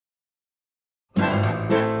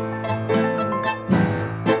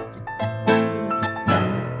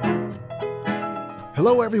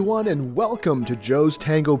Hello, everyone, and welcome to Joe's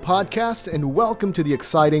Tango Podcast, and welcome to the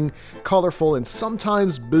exciting, colorful, and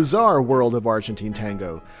sometimes bizarre world of Argentine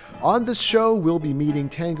tango. On this show, we'll be meeting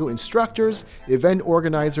tango instructors, event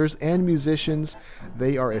organizers, and musicians.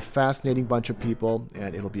 They are a fascinating bunch of people,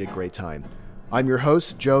 and it'll be a great time. I'm your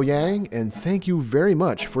host, Joe Yang, and thank you very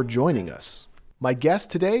much for joining us. My guest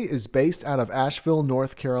today is based out of Asheville,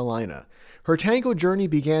 North Carolina. Her tango journey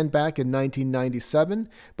began back in 1997,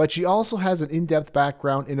 but she also has an in-depth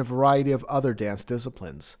background in a variety of other dance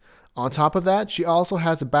disciplines. On top of that, she also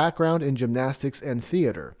has a background in gymnastics and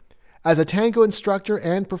theater. As a tango instructor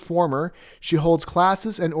and performer, she holds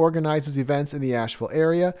classes and organizes events in the Asheville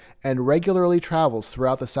area and regularly travels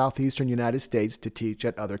throughout the southeastern United States to teach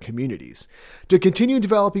at other communities. To continue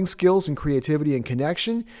developing skills in creativity and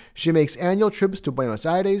connection, she makes annual trips to Buenos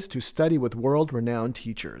Aires to study with world-renowned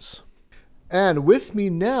teachers. And with me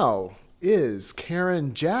now is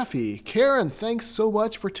Karen Jaffe. Karen, thanks so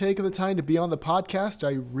much for taking the time to be on the podcast.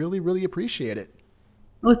 I really appreciate it.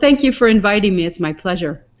 Well, thank you for inviting me. It's my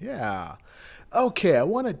pleasure. Yeah. Okay, I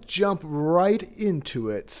want to jump right into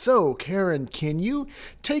it. So, Karen, can you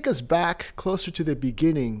take us back closer to the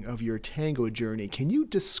beginning of your tango journey? Can you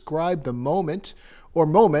describe the moment, or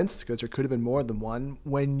moments, because there could have been more than one,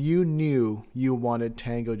 when you knew you wanted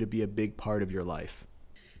tango to be a big part of your life?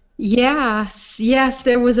 Yes,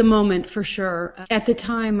 there was a moment for sure. At the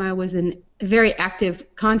time, I was a very active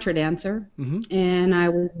contra dancer, and I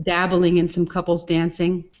was dabbling in some couples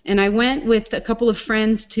dancing. And I went with a couple of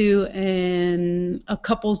friends to a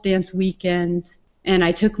couples dance weekend, and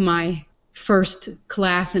I took my first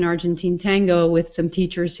class in Argentine tango with some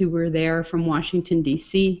teachers who were there from Washington,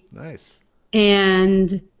 D.C. Nice.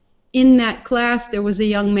 And in that class, there was a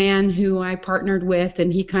young man who I partnered with,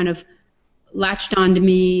 and he kind of latched on to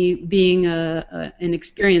me being an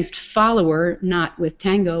experienced follower, not with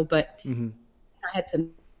tango, but I had some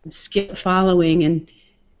skill following, and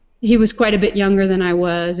he was quite a bit younger than I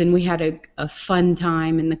was, and we had a fun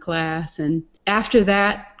time in the class. And after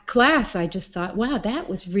that class, I just thought, wow, that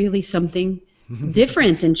was really something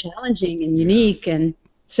different and challenging and unique. And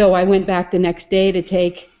so I went back the next day to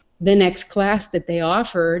take the next class that they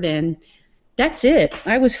offered, and that's it.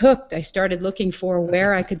 I was hooked. I started looking for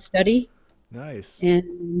where I could study. Nice.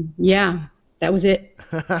 And yeah, that was it.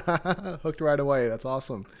 Hooked right away. That's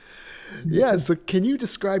awesome. Yeah, so can you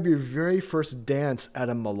describe your very first dance at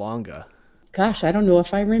a milonga? Gosh, I don't know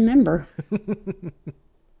if I remember.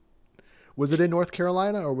 Was it in North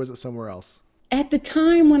Carolina or was it somewhere else? At the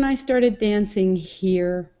time when I started dancing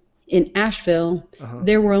here in Asheville,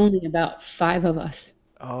 there were only about 5 of us.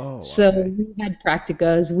 Oh, so okay. We had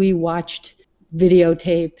practicas. We watched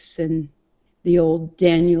videotapes and the old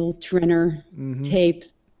Daniel Trenner tapes.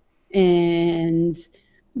 And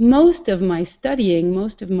most of my studying,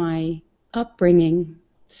 most of my upbringing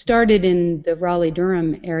started in the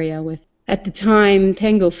Raleigh-Durham area with, at the time,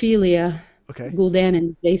 Tangophilia. Okay. Gul'dan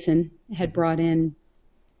and Jason had brought in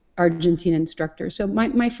Argentine instructors. So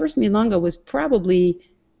my first milonga was probably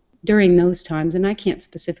during those times, and I can't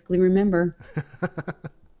specifically remember.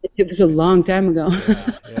 It was a long time ago.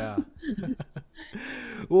 Yeah.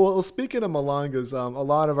 Well, speaking of milongas, a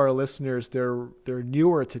lot of our listeners, they're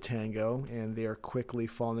newer to tango, and they're quickly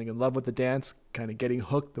falling in love with the dance, kind of getting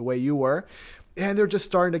hooked the way you were. And they're just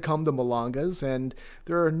starting to come to milongas, and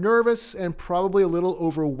they're nervous and probably a little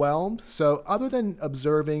overwhelmed. So other than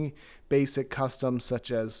observing basic customs such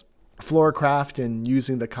as floorcraft and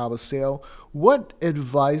using the cabeceo, what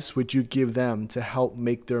advice would you give them to help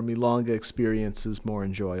make their milonga experiences more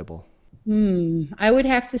enjoyable? I would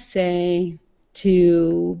have to say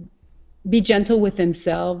to be gentle with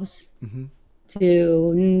themselves,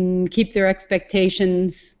 to keep their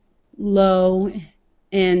expectations low,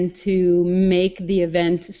 and to make the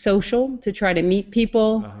event social, to try to meet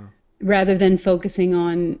people rather than focusing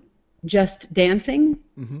on just dancing.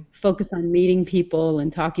 Focus on meeting people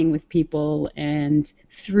and talking with people, and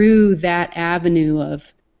through that avenue of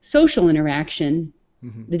social interaction,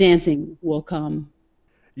 the dancing will come.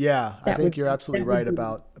 Yeah, I think you're absolutely right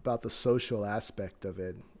about the social aspect of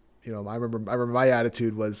it. You know, I remember my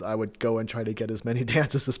attitude was I would go and try to get as many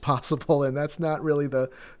dances as possible, and that's not really the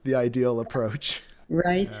ideal approach.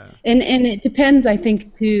 Right. Yeah. And it depends, I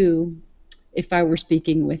think, too, if I were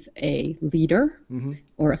speaking with a leader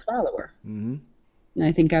or a follower.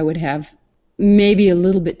 I think I would have maybe a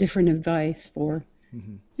little bit different advice for.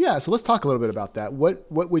 Yeah, so let's talk a little bit about that. What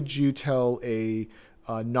would you tell a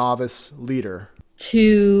novice leader?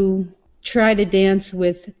 To try to dance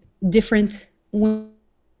with different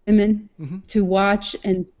women, to watch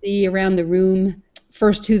and see around the room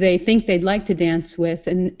first who they think they'd like to dance with,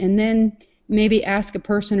 and then maybe ask a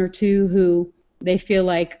person or two who they feel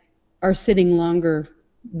like are sitting longer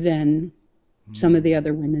than some of the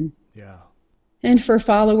other women. Yeah. And for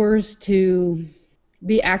followers to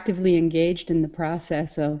be actively engaged in the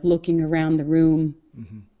process of looking around the room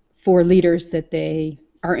for leaders that they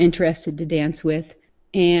are interested to dance with,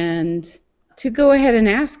 and to go ahead and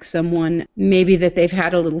ask someone maybe that they've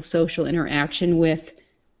had a little social interaction with,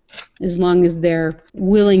 as long as they're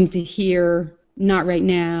willing to hear not right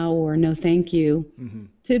now or no thank you,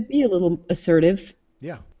 to be a little assertive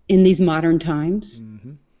in these modern times.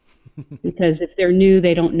 Because if they're new,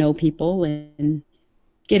 they don't know people, and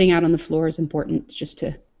getting out on the floor is important just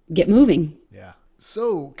to get moving. Yeah.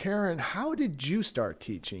 So, Karen, how did you start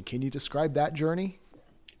teaching? Can you describe that journey?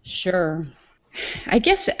 Sure. I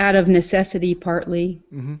guess out of necessity partly,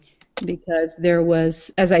 because there was,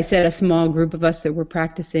 as I said, a small group of us that were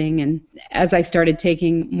practicing. And as I started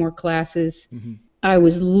taking more classes, I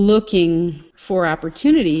was looking for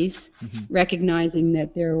opportunities, recognizing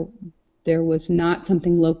that there was not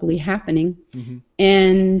something locally happening.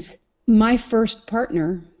 And my first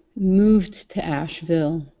partner moved to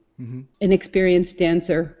Asheville, an experienced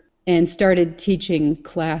dancer, and started teaching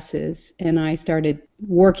classes. And I started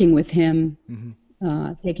working with him,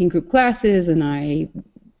 taking group classes, and I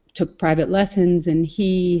took private lessons. And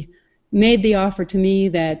he made the offer to me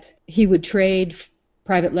that he would trade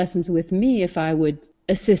private lessons with me if I would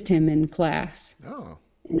assist him in class. Oh.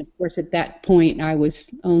 And of course, at that point, I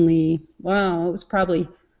was only, it was probably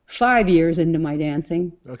 5 years into my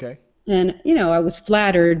dancing. Okay. And, I was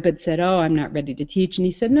flattered, but said, I'm not ready to teach. And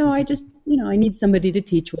he said, no, I just, I need somebody to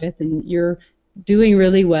teach with, and you're doing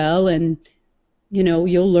really well. And,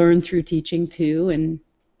 you'll learn through teaching too. And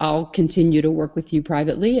I'll continue to work with you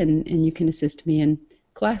privately, and you can assist me in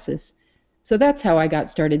classes. So that's how I got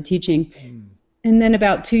started teaching. And then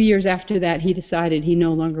about 2 years after that, he decided he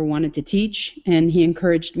no longer wanted to teach, and he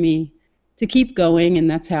encouraged me to keep going, and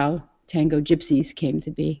that's how Tango Gypsies came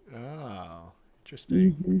to be. Oh,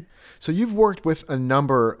 interesting. So you've worked with a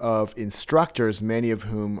number of instructors, many of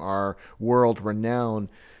whom are world-renowned.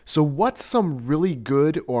 So what's some really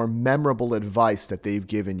good or memorable advice that they've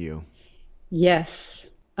given you? Yes.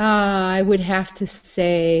 I would have to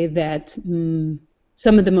say that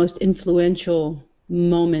some of the most influential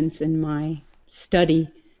moments in my study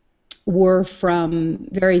were from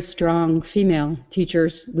very strong female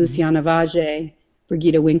teachers, Luciana Vage,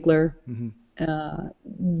 Brigitte Winkler,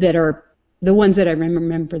 that are the ones that I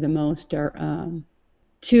remember the most, are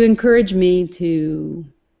to encourage me to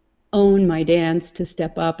own my dance, to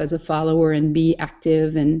step up as a follower and be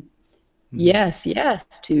active, and yes,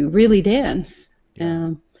 to really dance.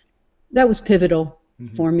 That was pivotal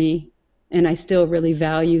for me, and I still really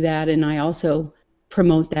value that, and I also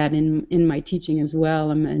promote that in my teaching as well.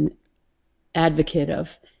 I'm an advocate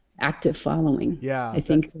of active following. Yeah, I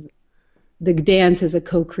think the dance as a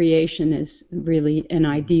co-creation is really an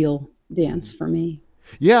ideal dance for me.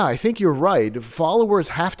 Yeah, I think you're right. Followers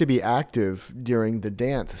have to be active during the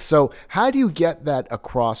dance. So how do you get that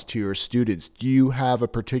across to your students? Do you have a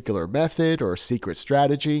particular method or secret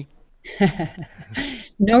strategy?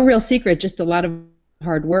 No real secret, just a lot of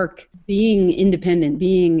hard work. Being independent,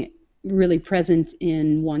 being really present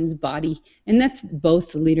in one's body. And that's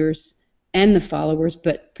both the leaders and the followers,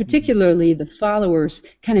 but particularly the followers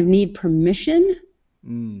kind of need permission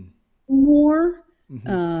more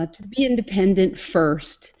to be independent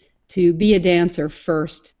first, to be a dancer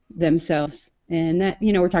first themselves. And that,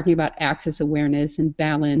 we're talking about access awareness and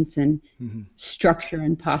balance and structure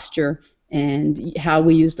and posture and how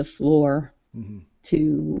we use the floor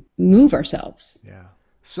to move ourselves. Yeah.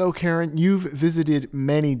 So, Karen, you've visited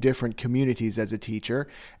many different communities as a teacher,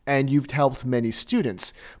 and you've helped many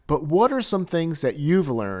students. But what are some things that you've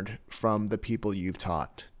learned from the people you've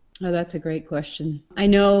taught? Oh, that's a great question. I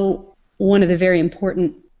know one of the very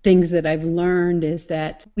important things that I've learned is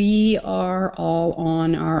that we are all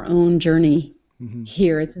on our own journey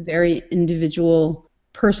here. It's a very individual,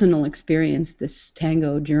 personal experience, this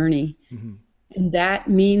tango journey. And that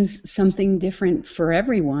means something different for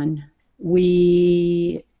everyone.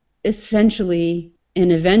 We essentially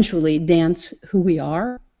and eventually dance who we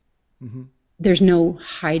are. There's no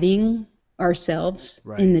hiding ourselves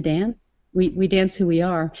in the dance. We dance who we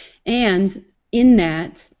are. And in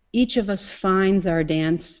that, each of us finds our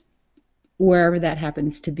dance wherever that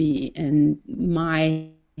happens to be. And my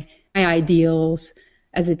ideals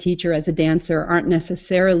as a teacher, as a dancer, aren't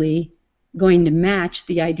necessarily going to match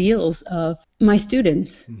the ideals of my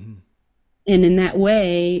students. And in that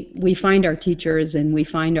way, we find our teachers and we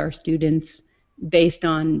find our students based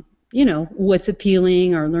on, what's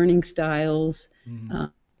appealing, our learning styles.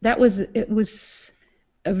 It was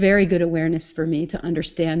a very good awareness for me to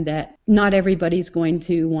understand that not everybody's going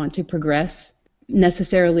to want to progress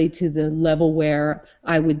necessarily to the level where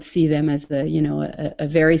I would see them as a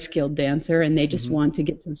very skilled dancer, and they just want to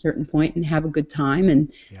get to a certain point and have a good time.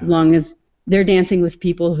 And as long as they're dancing with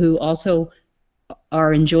people who also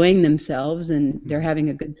are enjoying themselves and they're having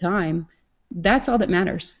a good time, that's all that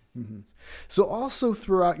matters. So also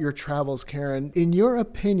throughout your travels, Karen, in your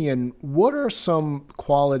opinion, what are some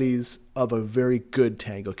qualities of a very good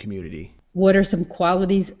tango community? What are some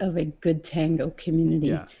qualities of a good tango community?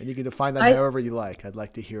 Yeah, and you can define that however you like. I'd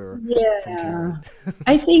like to hear from Karen.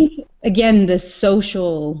 I think, again, the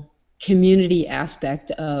social community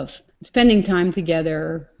aspect of spending time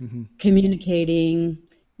together, communicating,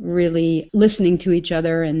 really listening to each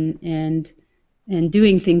other and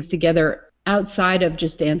doing things together outside of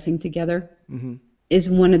just dancing together is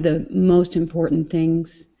one of the most important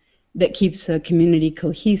things that keeps a community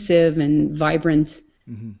cohesive and vibrant.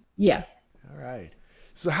 Yeah. All right.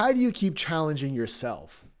 So how do you keep challenging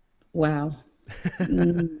yourself? Wow.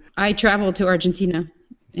 I travel to Argentina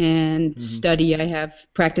and study. I have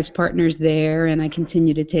practice partners there, and I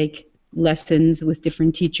continue to take lessons with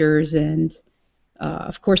different teachers. And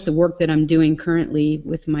of course, the work that I'm doing currently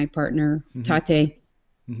with my partner, Tate,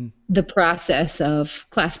 the process of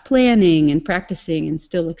class planning and practicing and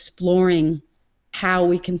still exploring how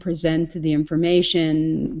we can present the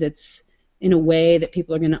information that's in a way that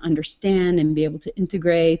people are going to understand and be able to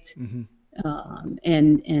integrate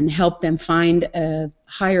and help them find a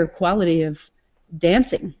higher quality of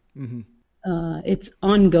dancing. It's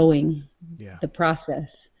ongoing, the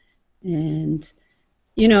process. And,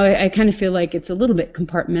 I kind of feel like it's a little bit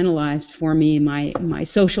compartmentalized for me, my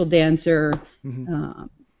social dancer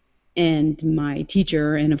and my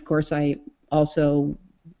teacher. And of course, I also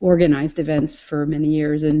organized events for many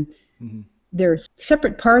years. And there's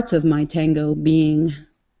separate parts of my tango being.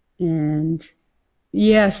 And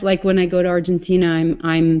yes, like when I go to Argentina,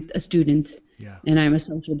 I'm a student and I'm a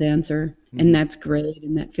social dancer. And that's great.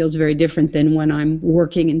 And that feels very different than when I'm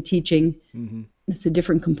working and teaching. It's a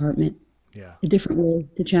different compartment. A different way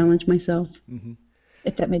to challenge myself,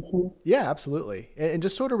 if that makes sense. Yeah, absolutely. And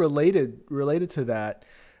just sort of related to that,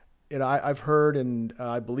 I've heard and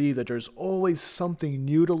I believe that there's always something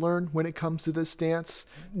new to learn when it comes to this dance.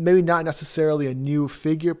 Maybe not necessarily a new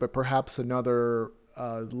figure, but perhaps another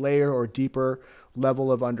layer or deeper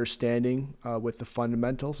level of understanding with the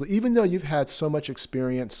fundamentals. So even though you've had so much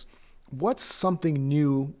experience, what's something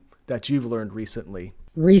new that you've learned recently?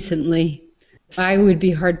 I would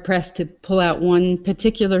be hard pressed to pull out one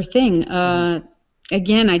particular thing.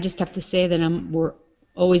 Again, I just have to say that we're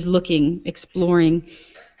always looking, exploring.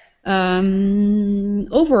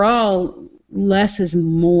 Overall, less is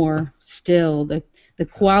more still. The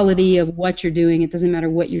quality of what you're doing, it doesn't matter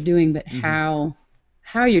what you're doing, but how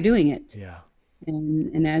you're doing it. Yeah.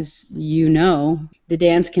 And as you know, the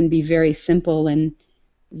dance can be very simple and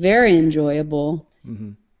very enjoyable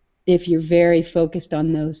if you're very focused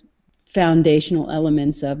on those foundational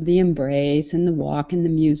elements of the embrace and the walk and the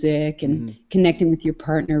music and connecting with your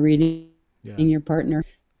partner, reading your partner.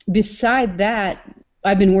 Beside that,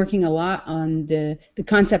 I've been working a lot on the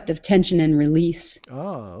concept of tension and release.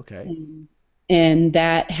 Oh, okay. And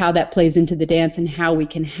how that plays into the dance and how we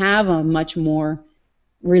can have a much more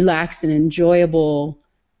relaxed and enjoyable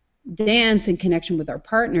dance in connection with our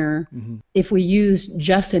partner if we use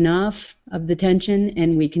just enough of the tension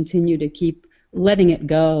and we continue to keep letting it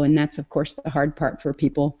go. And that's, of course, the hard part for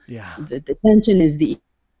people. Yeah. The tension is the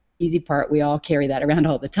easy part. We all carry that around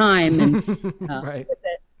all the time. And, right.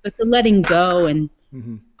 But the letting go and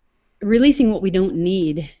releasing what we don't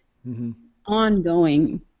need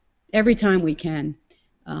ongoing every time we can,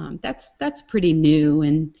 that's pretty new.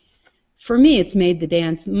 And for me, it's made the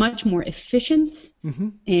dance much more efficient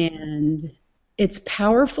and it's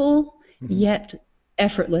powerful yet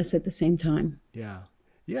effortless at the same time.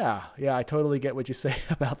 Yeah, I totally get what you say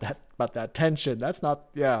about that tension. That's not,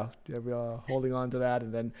 holding on to that,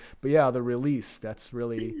 and then, but the release. That's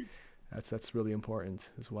really important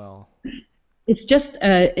as well. It's just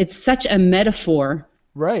it's such a metaphor,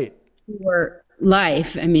 right, for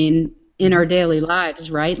life. I mean, in our daily lives,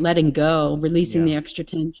 right? Letting go, releasing the extra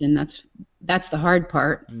tension. That's the hard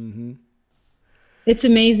part. It's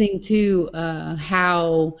amazing too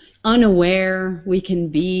how unaware we can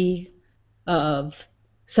be of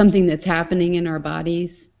something that's happening in our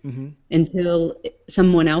bodies until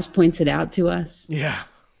someone else points it out to us. Yeah.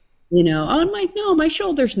 No, my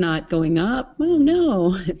shoulder's not going up. Oh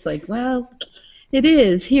no. It's like, well, it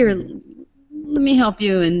is. Here, let me help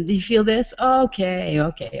you. And do you feel this?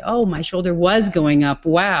 Okay. Oh, my shoulder was going up.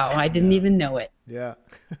 Wow, I didn't even know it. Yeah.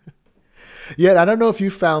 Yeah, I don't know if you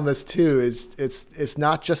found this too. It's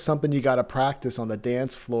not just something you got to practice on the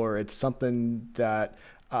dance floor. It's something that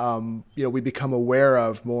we become aware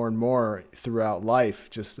of more and more throughout life,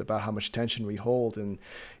 just about how much tension we hold. And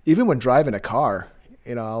even when driving a car,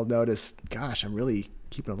 I'll notice, gosh, I'm really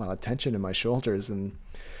keeping a lot of tension in my shoulders. And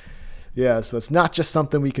yeah, so it's not just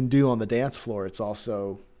something we can do on the dance floor. It's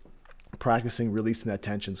also practicing releasing that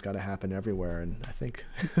tension's got to happen everywhere. And I think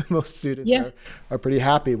most students Yes, are pretty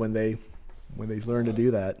happy when they learn to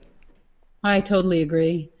do that. I totally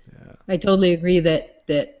agree. Yeah. I totally agree that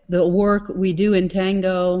the work we do in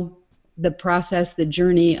tango, the process, the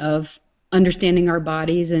journey of understanding our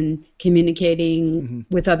bodies and communicating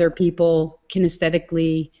with other people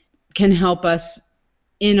kinesthetically can help us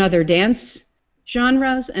in other dance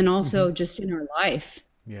genres and also just in our life.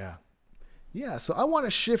 Yeah. Yeah, so I want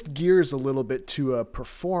to shift gears a little bit to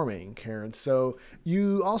performing, Karen. So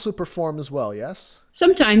you also perform as well, yes?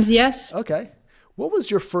 Sometimes, yes. Okay. What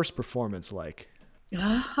was your first performance like?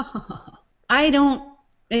 I don't,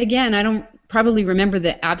 again, I don't probably remember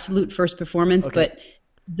the absolute first performance, Okay. but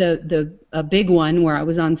the a big one where I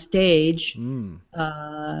was on stage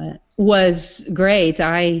was great.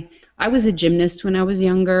 I was a gymnast when I was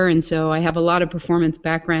younger, and so I have a lot of performance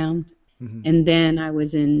background. And then I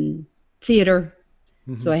was in theater,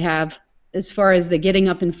 so I have, as far as the getting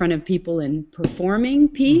up in front of people and performing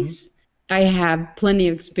piece, I have plenty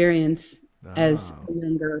of experience as Oh. a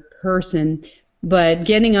younger person. But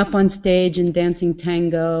getting up on stage and dancing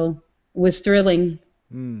tango was thrilling.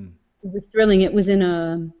 Mm. It was thrilling. It was in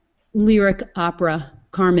a lyric opera,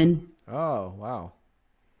 Carmen, Oh, wow.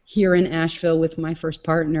 here in Asheville with my first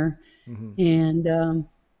partner. And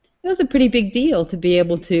it was a pretty big deal to be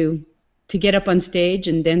able to get up on stage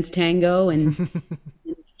and dance tango and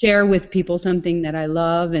share with people something that I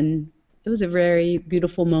love. And it was a very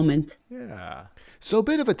beautiful moment. Yeah. So a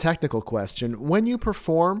bit of a technical question. When you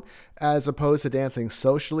perform, as opposed to dancing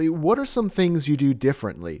socially, what are some things you do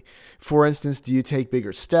differently? For instance, do you take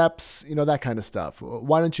bigger steps? That kind of stuff.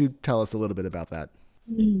 Why don't you tell us a little bit about that?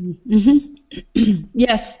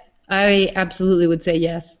 Yes, I absolutely would say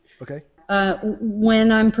yes. Okay.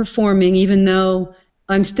 When I'm performing, even though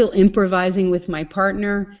I'm still improvising with my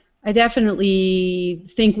partner, I definitely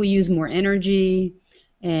think we use more energy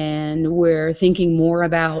and we're thinking more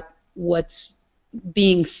about what's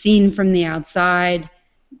being seen from the outside.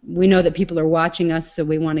 We know that people are watching us, so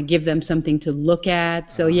we want to give them something to look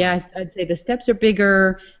at. So yeah, I'd say the steps are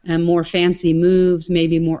bigger and more fancy moves,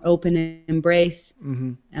 maybe more open embrace.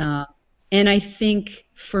 And I think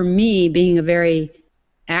for me, being a very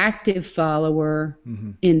active follower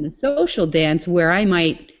in the social dance, where I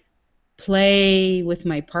might play with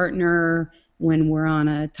my partner when we're on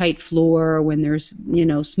a tight floor, when there's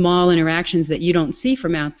small interactions that you don't see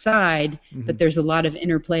from outside, but there's a lot of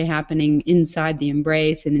interplay happening inside the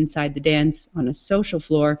embrace and inside the dance on a social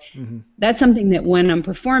floor. That's something that when I'm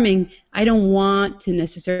performing, I don't want to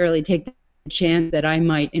necessarily take the chance that I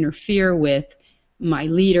might interfere with my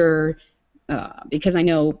leader, because I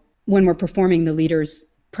know when we're performing, the leader's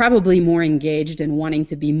probably more engaged and wanting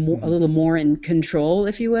to be a little more in control,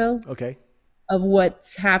 if you will, Okay. of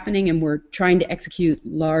what's happening, and we're trying to execute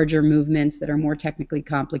larger movements that are more technically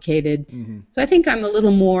complicated. So I think I'm a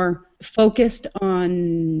little more focused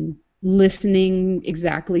on listening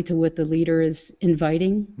exactly to what the leader is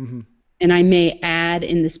inviting. And I may add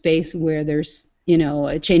in the space where there's,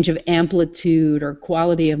 a change of amplitude or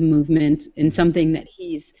quality of movement in something that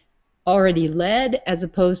he's already led, as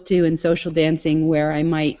opposed to in social dancing where I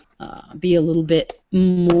might be a little bit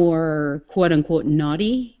more quote unquote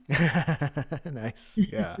naughty. Nice.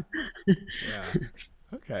 Yeah. Yeah.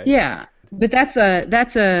 Okay. Yeah, but that's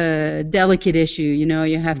a delicate issue.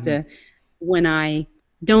 You have to, when I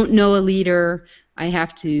don't know a leader, I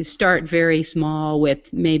have to start very small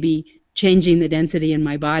with maybe changing the density in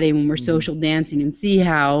my body when we're social dancing and see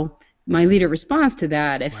how my leader responds to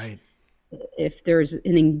that. Right. If there's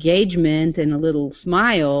an engagement and a little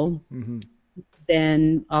smile,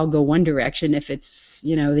 then I'll go one direction. If it's,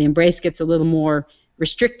 the embrace gets a little more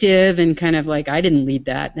restrictive and kind of like, I didn't lead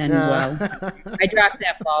that, then, well, I dropped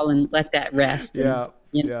that ball and let that rest. And, Yeah.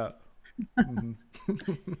 Yeah. don't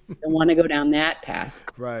want to go down that path.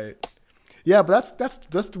 Right. Yeah, but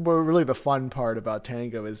that's really the fun part about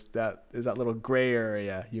tango is that little gray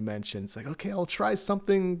area you mentioned. It's like, okay, I'll try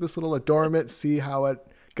something, this little adornment, see how it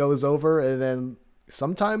goes over, and then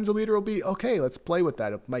sometimes the leader will be, okay, let's play with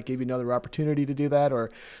that. It might give you another opportunity to do that, or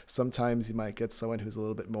sometimes you might get someone who's a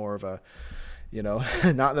little bit more of a,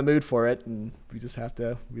 not in the mood for it, and we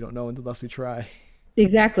don't know unless we try.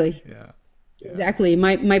 Exactly. Yeah. Exactly.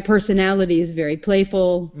 My personality is very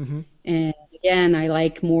playful, and if again, I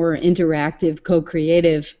like more interactive,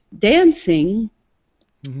 co-creative dancing,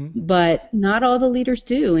 but not all the leaders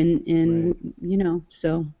do. And Right.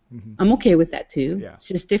 so I'm okay with that too. Yeah. It's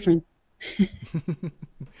just different.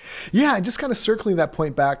 Yeah, and just kind of circling that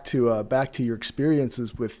point back to your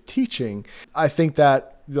experiences with teaching, I think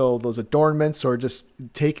that those adornments or just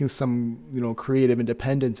taking some creative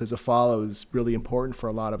independence as a follow is really important for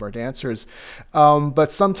a lot of our dancers.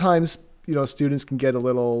 But sometimes students can get a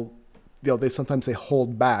little they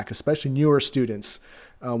hold back, especially newer students.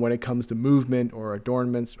 When it comes to movement or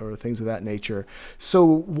adornments or things of that nature. So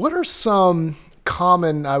what are some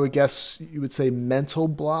common, I would guess you would say, mental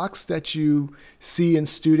blocks that you see in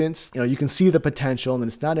students? You can see the potential and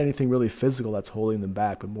it's not anything really physical that's holding them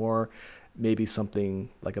back, but more maybe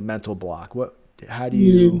something like a mental block. How do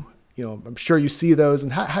you, I'm sure you see those,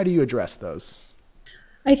 and how do you address those?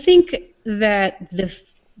 I think that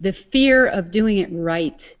the fear of doing it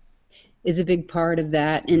right is a big part of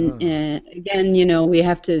that. And again, we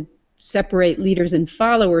have to separate leaders and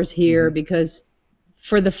followers here, because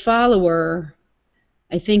for the follower,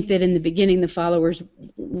 I think that in the beginning, the followers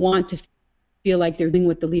want to feel like they're doing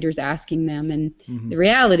what the leader's asking them. And the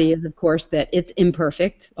reality is, of course, that it's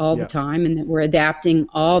imperfect all the time and that we're adapting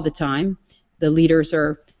all the time. The leaders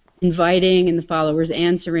are inviting and the followers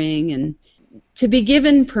answering, and to be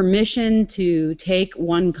given permission to take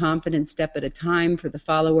one confident step at a time for the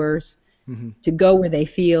followers to go where they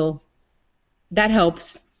feel, that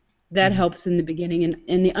helps. That helps in the beginning,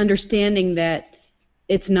 and the understanding that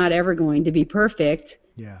it's not ever going to be perfect.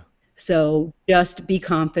 Yeah. So just be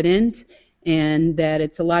confident, and that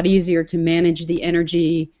it's a lot easier to manage the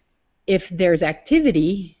energy if there's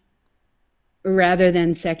activity rather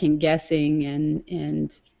than second guessing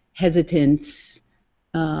and hesitance,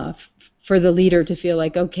 for the leader to feel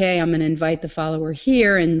like, okay, I'm going to invite the follower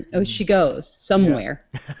here, and she goes somewhere.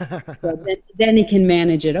 So then he can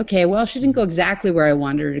manage it. Okay, well, she didn't go exactly where I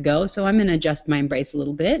wanted her to go, so I'm going to adjust my embrace a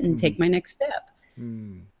little bit and take my next step.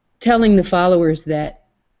 Telling the followers that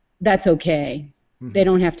that's okay. They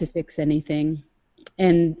don't have to fix anything.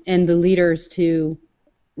 And the leaders to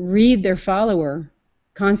read their follower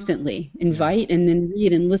constantly, invite and then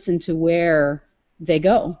read and listen to where they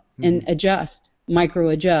go and adjust, micro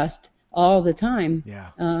adjust all the time.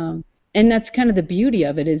 And that's kind of the beauty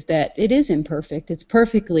of it, is that it is imperfect. It's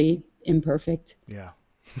perfectly imperfect. Yeah.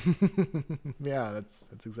 Yeah, that's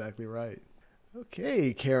exactly right.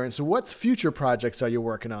 Okay, Karen. So what future projects are you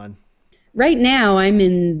working on? Right now, I'm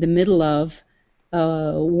in the middle of a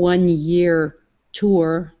 1-year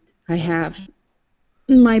tour. I have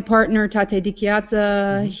my partner, Tate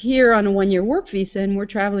Dikiatsa, here on a 1-year work visa, and we're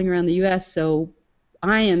traveling around the U.S., so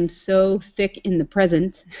I am so thick in the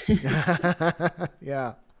present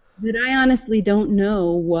Yeah. that I honestly don't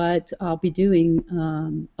know what I'll be doing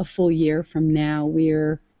a full year from now.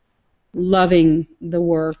 We're loving the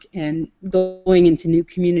work and going into new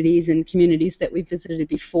communities and communities that we've visited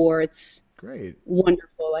before. It's great,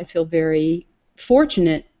 wonderful. I feel very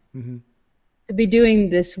fortunate to be doing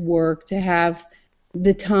this work, to have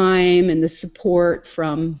the time and the support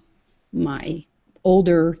from my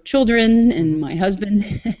older children and my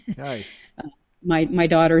husband. Nice. My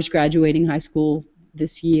daughter's graduating high school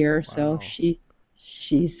this year, Wow. so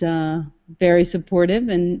she's very supportive,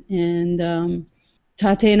 and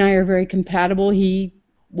Tate and I are very compatible. He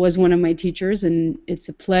was one of my teachers, and it's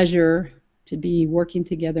a pleasure to be working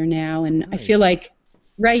together now. And nice. I feel like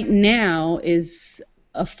right now is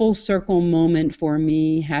a full circle moment for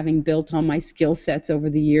me, having built on my skill sets over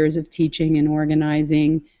the years of teaching and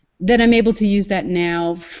organizing, that I'm able to use that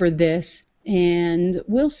now for this. And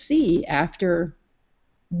we'll see after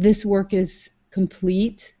this work is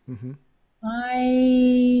complete.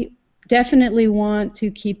 I definitely want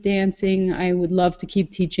to keep dancing. I would love to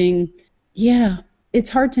keep teaching. Yeah, it's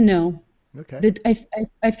hard to know. Okay.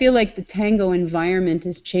 I feel like the tango environment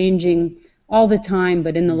is changing all the time,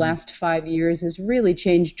 but in the last 5 years has really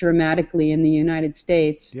changed dramatically in the United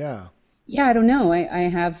States. Yeah. Yeah, I don't know.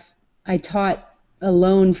 I taught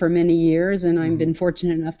alone for many years, and I've been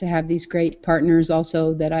fortunate enough to have these great partners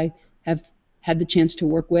also that I have had the chance to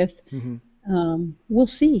work with. We'll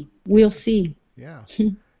see. We'll see. Yeah.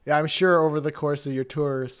 Yeah, I'm sure over the course of your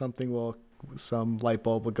tour, some light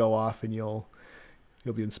bulb will go off, and you'll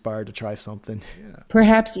be inspired to try something. Yeah.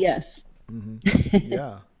 Perhaps, yes.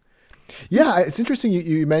 Yeah. Yeah, it's interesting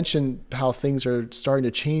you mentioned how things are starting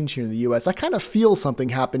to change here in the U.S. I kind of feel something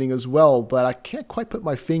happening as well, but I can't quite put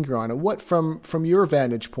my finger on it. What from your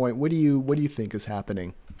vantage point, what do you think is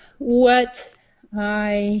happening? What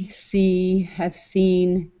I have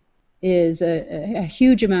seen is a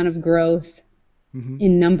huge amount of growth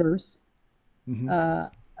in numbers.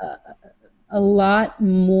 a lot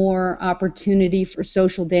more opportunity for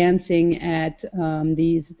social dancing at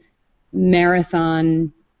these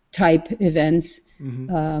marathon type events.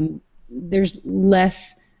 There's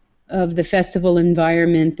less of the festival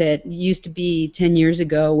environment that used to be 10 years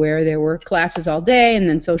ago, where there were classes all day and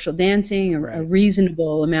then social dancing, a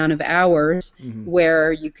reasonable amount of hours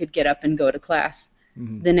where you could get up and go to class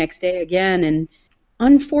the next day again. And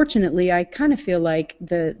unfortunately, I kind of feel like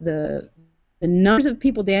the numbers of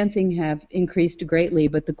people dancing have increased greatly,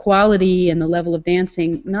 but the quality and the level of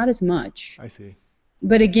dancing, not as much. I see.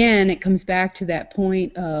 But again, it comes back to that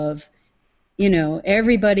point of,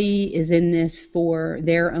 everybody is in this for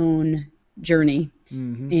their own journey.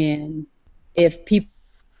 And if people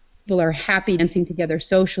are happy dancing together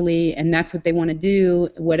socially and that's what they want to do,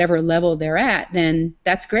 whatever level they're at, then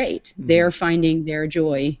that's great. They're finding their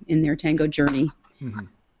joy in their tango journey.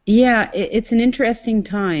 Yeah, it's an interesting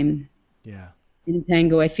time. Yeah. In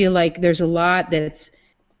tango, I feel like there's a lot that's,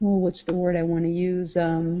 what's the word I want to use?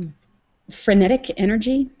 Frenetic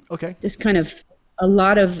energy. Okay. Just kind of a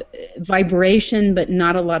lot of vibration, but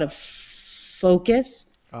not a lot of focus.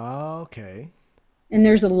 Okay. And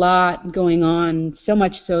there's a lot going on, so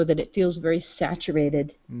much so that it feels very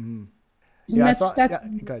saturated. And Yeah,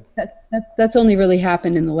 that's only really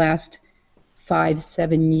happened in the last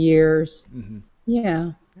 5-7 years.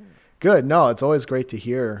 Yeah. Good. No, it's always great to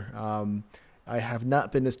hear. I have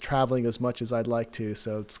not been traveling as much as I'd like to,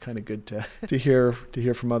 so it's kind of good to hear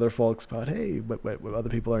from other folks about, hey, what other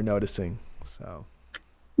people are noticing. So.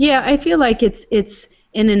 Yeah, I feel like it's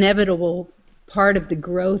an inevitable part of the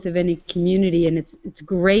growth of any community, and it's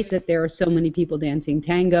great that there are so many people dancing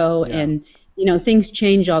tango, and things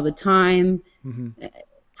change all the time.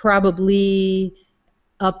 Probably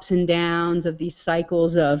ups and downs of these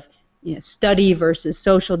cycles of study versus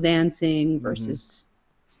social dancing versus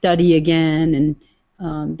study again, and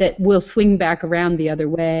that will swing back around the other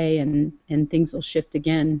way, and things will shift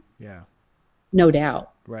again. Yeah. No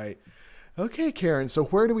doubt. Right. Okay, Karen. So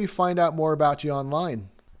where do we find out more about you online?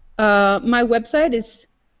 My website is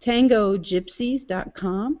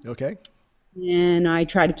tangogypsies.com. Okay. And I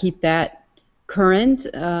try to keep that current.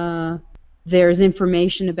 There's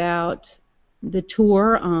information about the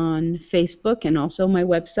tour on Facebook and also my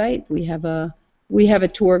website. We have a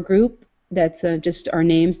tour group that's just our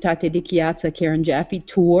names, Tate Di Chiazza, Karen Jaffe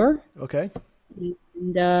Tour. Okay.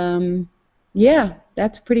 And yeah,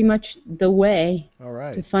 that's pretty much the way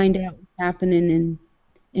to find out what's happening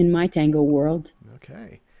in my tango world.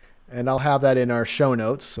 Okay. And I'll have that in our show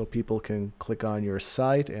notes so people can click on your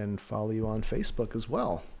site and follow you on Facebook as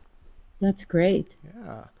well. That's great.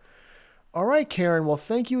 Yeah. All right, Karen. Well,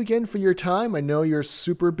 thank you again for your time. I know you're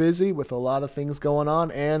super busy with a lot of things going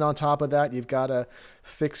on, and on top of that, you've got to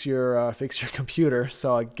fix your computer.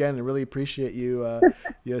 So again, I really appreciate you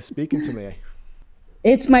speaking to me.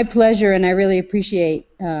 It's my pleasure, and I really appreciate.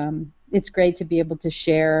 It's great to be able to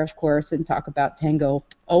share, of course, and talk about tango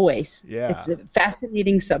always. Yeah. It's a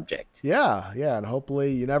fascinating subject. Yeah, and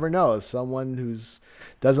hopefully, you never know, someone who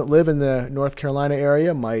doesn't live in the North Carolina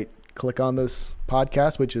area might click on this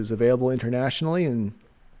podcast, which is available internationally, and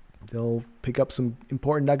they'll pick up some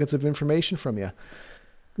important nuggets of information from you.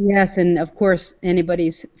 Yes, and of course,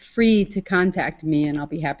 anybody's free to contact me, and I'll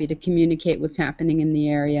be happy to communicate what's happening in the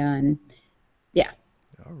area. And yeah.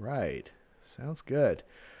 All right. Sounds good.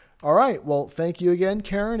 All right. Well, thank you again,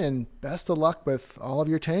 Karen, and best of luck with all of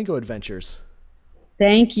your tango adventures.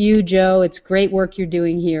 Thank you, Joe. It's great work you're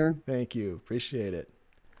doing here. Thank you. Appreciate it.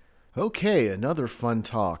 Okay, another fun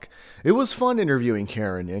talk. It was fun interviewing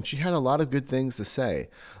Karen, and she had a lot of good things to say.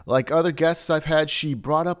 Like other guests I've had, she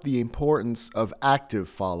brought up the importance of active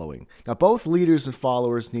following. Now, both leaders and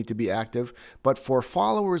followers need to be active, but for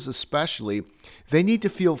followers especially, they need to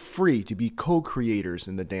feel free to be co-creators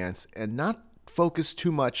in the dance and not focus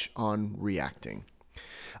too much on reacting.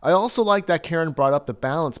 I also like that Karen brought up the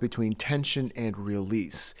balance between tension and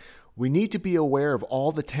release. We need to be aware of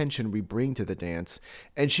all the tension we bring to the dance,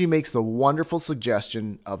 and she makes the wonderful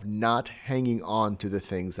suggestion of not hanging on to the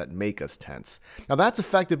things that make us tense. Now, that's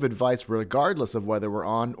effective advice regardless of whether we're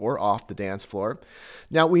on or off the dance floor.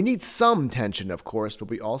 Now, we need some tension, of course, but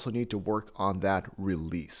we also need to work on that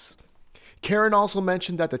release. Karen also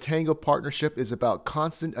mentioned that the tango partnership is about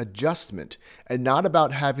constant adjustment and not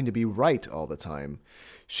about having to be right all the time.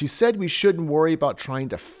 She said we shouldn't worry about trying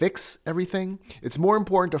to fix everything. It's more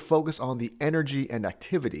important to focus on the energy and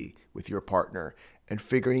activity with your partner and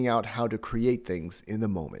figuring out how to create things in the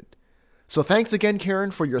moment. So thanks again, Karen,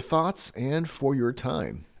 for your thoughts and for your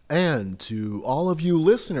time. And to all of you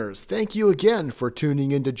listeners, thank you again for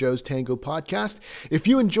tuning into Joe's Tango Podcast. If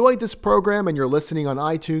you enjoyed this program and you're listening on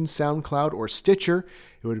iTunes, SoundCloud, or Stitcher,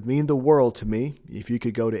 it would mean the world to me if you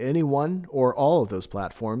could go to any one or all of those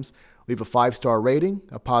platforms, leave a 5-star rating,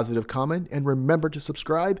 a positive comment, and remember to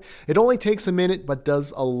subscribe. It only takes a minute, but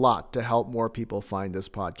does a lot to help more people find this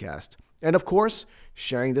podcast. And of course,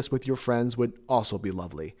 sharing this with your friends would also be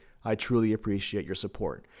lovely. I truly appreciate your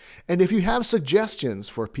support. And if you have suggestions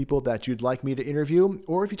for people that you'd like me to interview,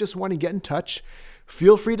 or if you just want to get in touch,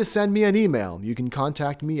 feel free to send me an email. You can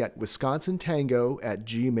contact me at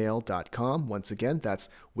wisconsintango@gmail.com. Once again, that's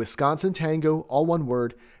wisconsintango, all one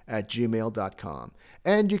word, @gmail.com.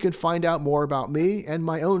 And you can find out more about me and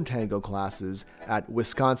my own tango classes at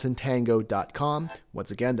wisconsintango.com.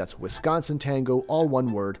 Once again, that's wisconsintango, all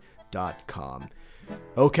one word, .com.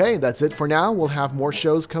 Okay, that's it for now. We'll have more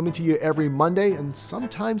shows coming to you every Monday and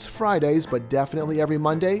sometimes Fridays, but definitely every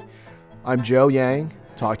Monday. I'm Joe Yang.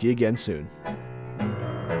 Talk to you again soon.